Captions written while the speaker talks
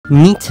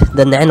Meet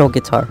the nano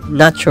guitar,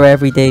 not your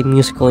everyday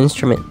musical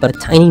instrument, but a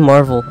tiny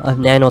marvel of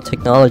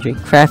nanotechnology,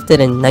 crafted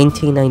in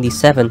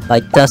 1997 by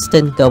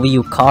Dustin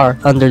W. Carr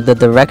under the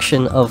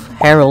direction of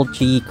Harold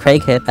G.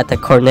 Craighead at the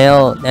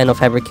Cornell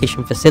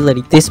Nanofabrication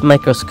Facility. This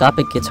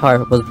microscopic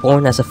guitar was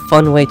born as a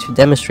fun way to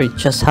demonstrate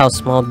just how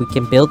small we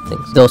can build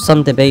things. Though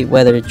some debate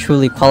whether it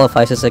truly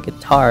qualifies as a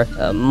guitar,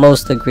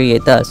 most agree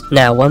it does.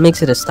 Now, what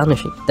makes it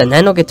astonishing? The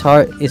nano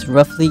guitar is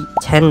roughly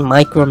 10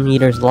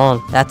 micrometers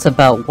long. That's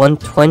about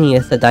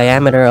 1/20th the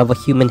diameter of a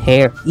human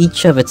hair.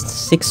 Each of its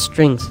 6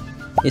 strings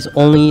is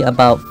only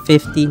about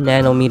 50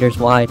 nanometers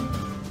wide.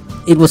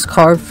 It was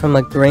carved from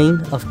a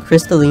grain of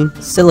crystalline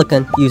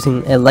silicon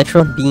using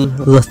electron beam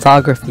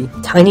lithography.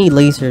 Tiny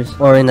lasers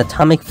or an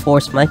atomic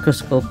force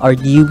microscope are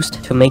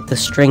used to make the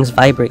strings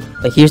vibrate.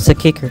 But here's the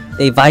kicker.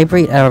 They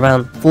vibrate at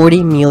around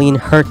 40 million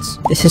hertz.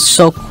 This is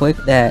so quick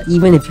that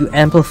even if you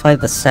amplify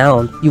the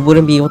sound, you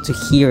wouldn't be able to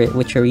hear it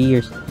with your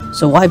ears.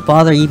 So why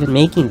bother even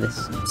making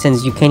this,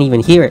 since you can't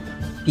even hear it?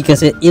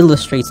 Because it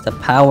illustrates the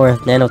power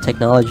of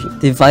nanotechnology.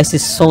 The device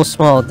is so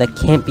small that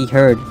can't be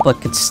heard, but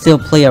could still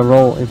play a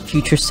role in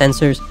future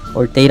sensors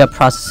or data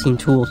processing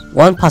tools.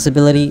 One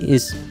possibility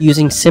is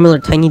using similar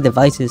tiny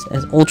devices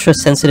as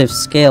ultra-sensitive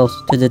scales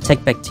to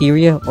detect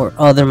bacteria or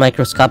other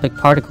microscopic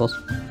particles.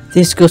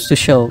 This goes to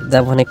show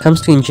that when it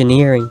comes to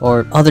engineering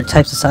or other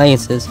types of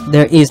sciences,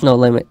 there is no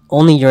limit,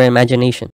 only your imagination.